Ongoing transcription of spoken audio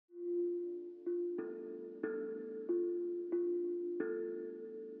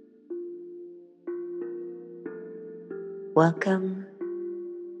Welcome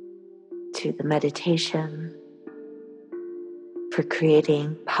to the meditation for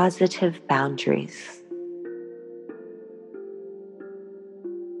creating positive boundaries.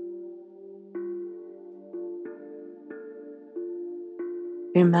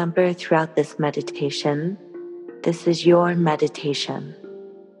 Remember, throughout this meditation, this is your meditation.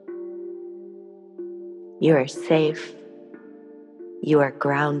 You are safe. You are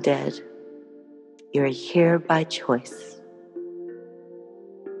grounded. You are here by choice.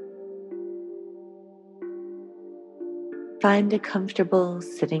 Find a comfortable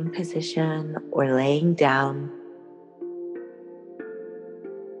sitting position or laying down.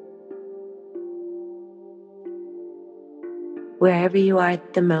 Wherever you are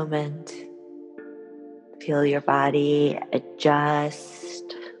at the moment, feel your body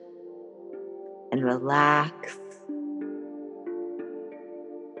adjust and relax.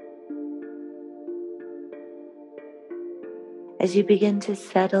 As you begin to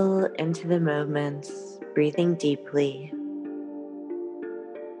settle into the moments, breathing deeply,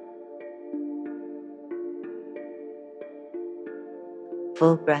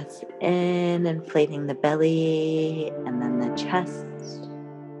 full breaths in, inflating the belly and then the chest,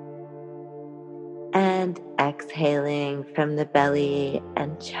 and exhaling from the belly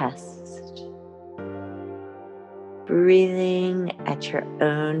and chest. Breathing at your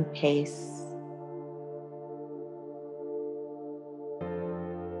own pace,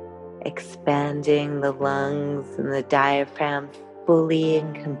 expanding the lungs and the diaphragm fully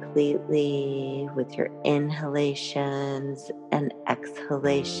and completely with your inhalations and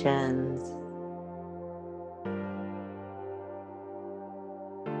exhalations.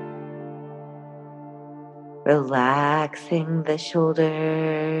 Relaxing the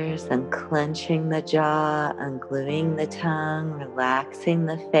shoulders, unclenching the jaw, ungluing the tongue, relaxing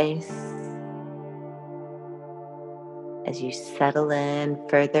the face. As you settle in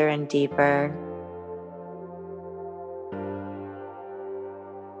further and deeper,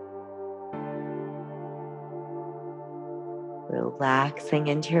 relaxing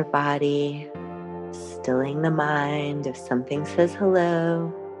into your body, stilling the mind. If something says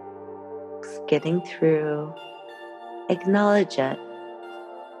hello, it's getting through, acknowledge it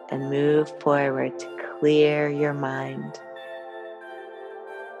and move forward to clear your mind.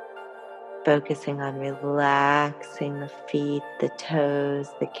 Focusing on relaxing the feet, the toes,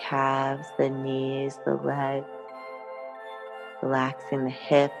 the calves, the knees, the legs. Relaxing the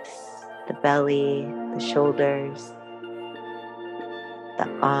hips, the belly, the shoulders, the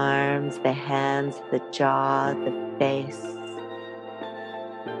arms, the hands, the jaw, the face.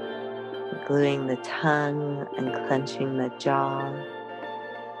 Gluing the tongue and clenching the jaw.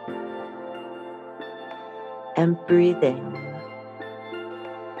 And breathing.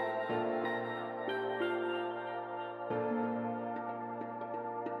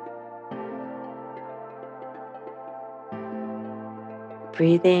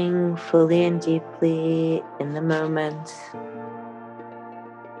 Breathing fully and deeply in the moment.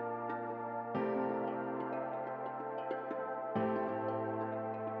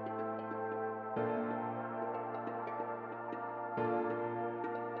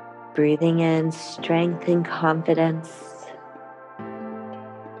 Breathing in strength and confidence.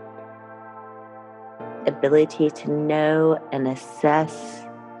 Ability to know and assess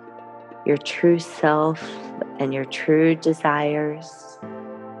your true self and your true desires.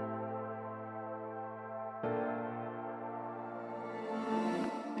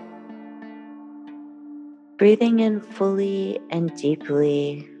 Breathing in fully and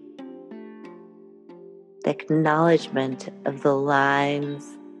deeply, the acknowledgement of the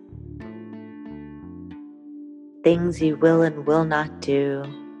lines, things you will and will not do,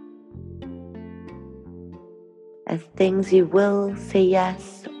 as things you will say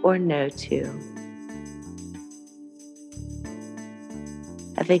yes or no to.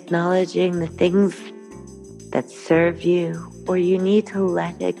 Of acknowledging the things that serve you or you need to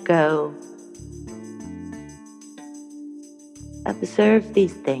let it go. Observe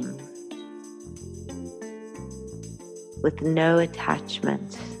these things with no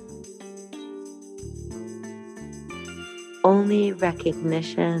attachment. Only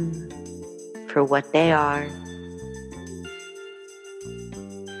recognition for what they are.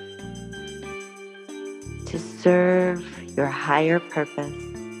 To serve your higher purpose.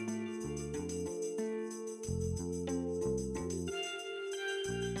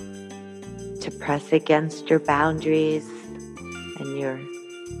 To press against your boundaries and your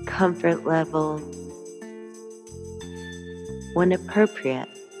comfort level when appropriate,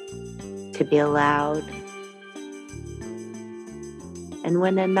 to be allowed, and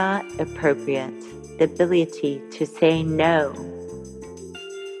when not appropriate, the ability to say no,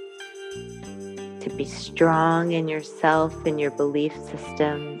 to be strong in yourself and your belief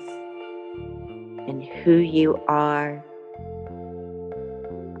systems, and who you are,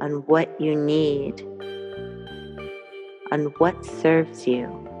 on what you need, on what serves you,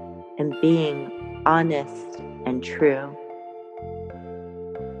 and being honest and true.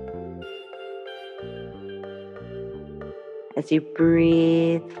 As you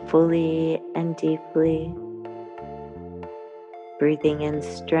breathe fully and deeply, breathing in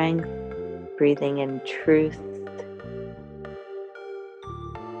strength, breathing in truth.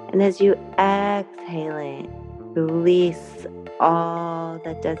 And as you exhale, release all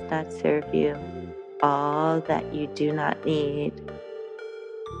that does not serve you, all that you do not need,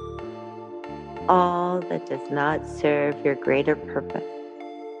 all that does not serve your greater purpose.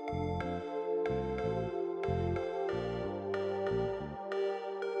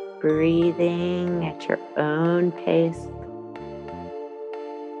 Breathing at your own pace.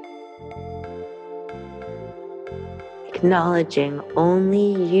 Acknowledging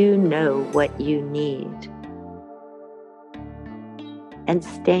only you know what you need. And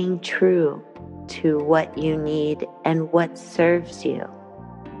staying true to what you need and what serves you.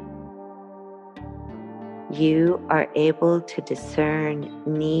 You are able to discern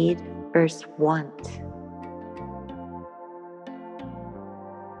need versus want.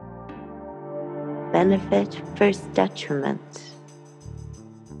 Benefit versus detriment.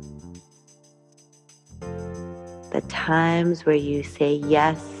 The times where you say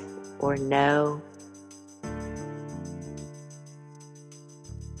yes or no.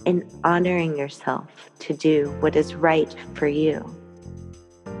 And honoring yourself to do what is right for you.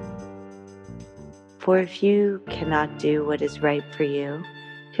 For if you cannot do what is right for you,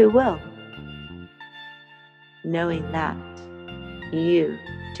 who will? Knowing that, you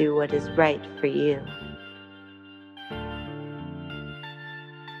do what is right for you.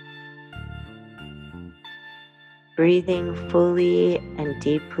 Breathing fully and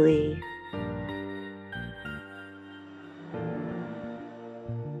deeply.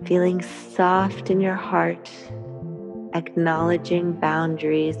 Feeling soft in your heart, acknowledging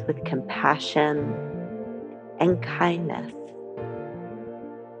boundaries with compassion and kindness.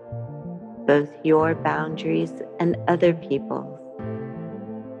 Both your boundaries and other people's.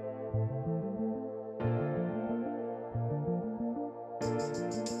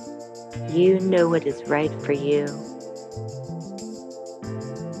 You know what is right for you.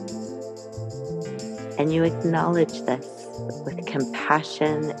 And you acknowledge this with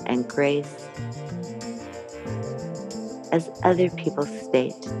compassion and grace as other people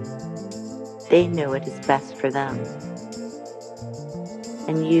state they know what is best for them.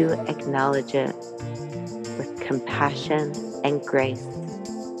 And you acknowledge it with compassion and grace.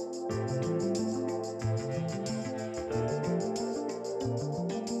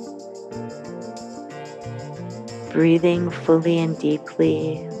 Breathing fully and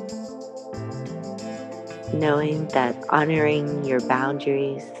deeply, knowing that honoring your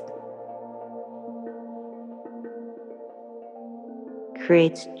boundaries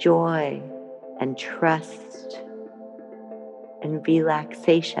creates joy and trust and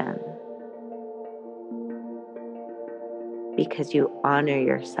relaxation because you honor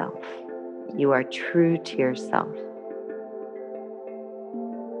yourself. You are true to yourself.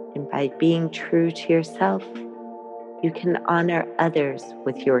 And by being true to yourself, you can honor others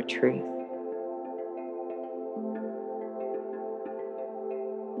with your truth.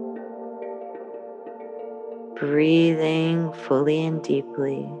 Breathing fully and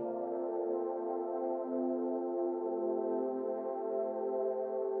deeply.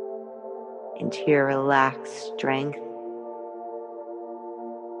 Into your relaxed strength,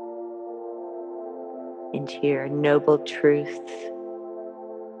 into your noble truth,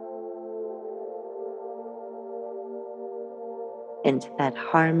 into that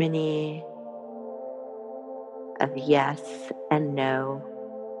harmony of yes and no.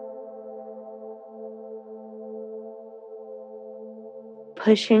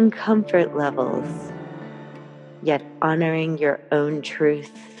 Pushing comfort levels, yet honoring your own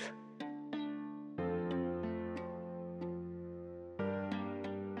truth.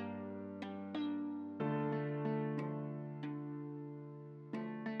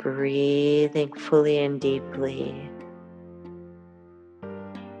 Breathing fully and deeply.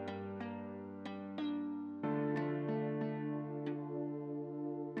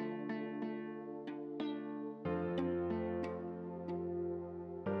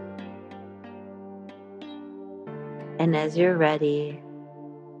 And as you're ready,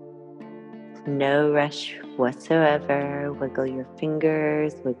 No rush whatsoever. Wiggle your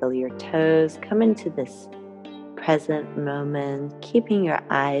fingers, wiggle your toes. Come into this present moment, keeping your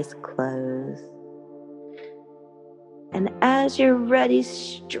eyes closed. And as you're ready,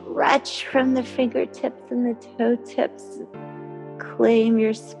 stretch from the fingertips and the toe tips. Claim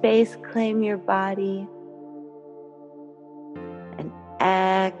your space, claim your body. And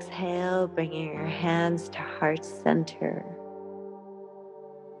exhale, bringing your hands to heart center.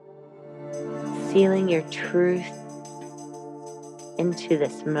 Sealing your truth into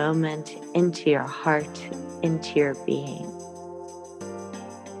this moment, into your heart, into your being.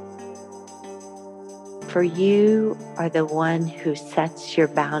 For you are the one who sets your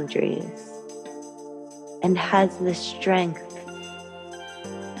boundaries and has the strength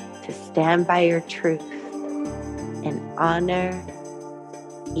to stand by your truth in honor,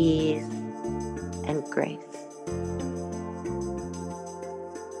 ease, and grace.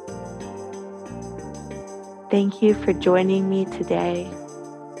 Thank you for joining me today.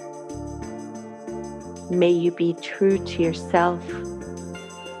 May you be true to yourself,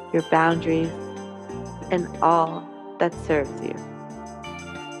 your boundaries, and all that serves you.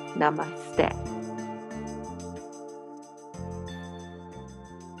 Namaste.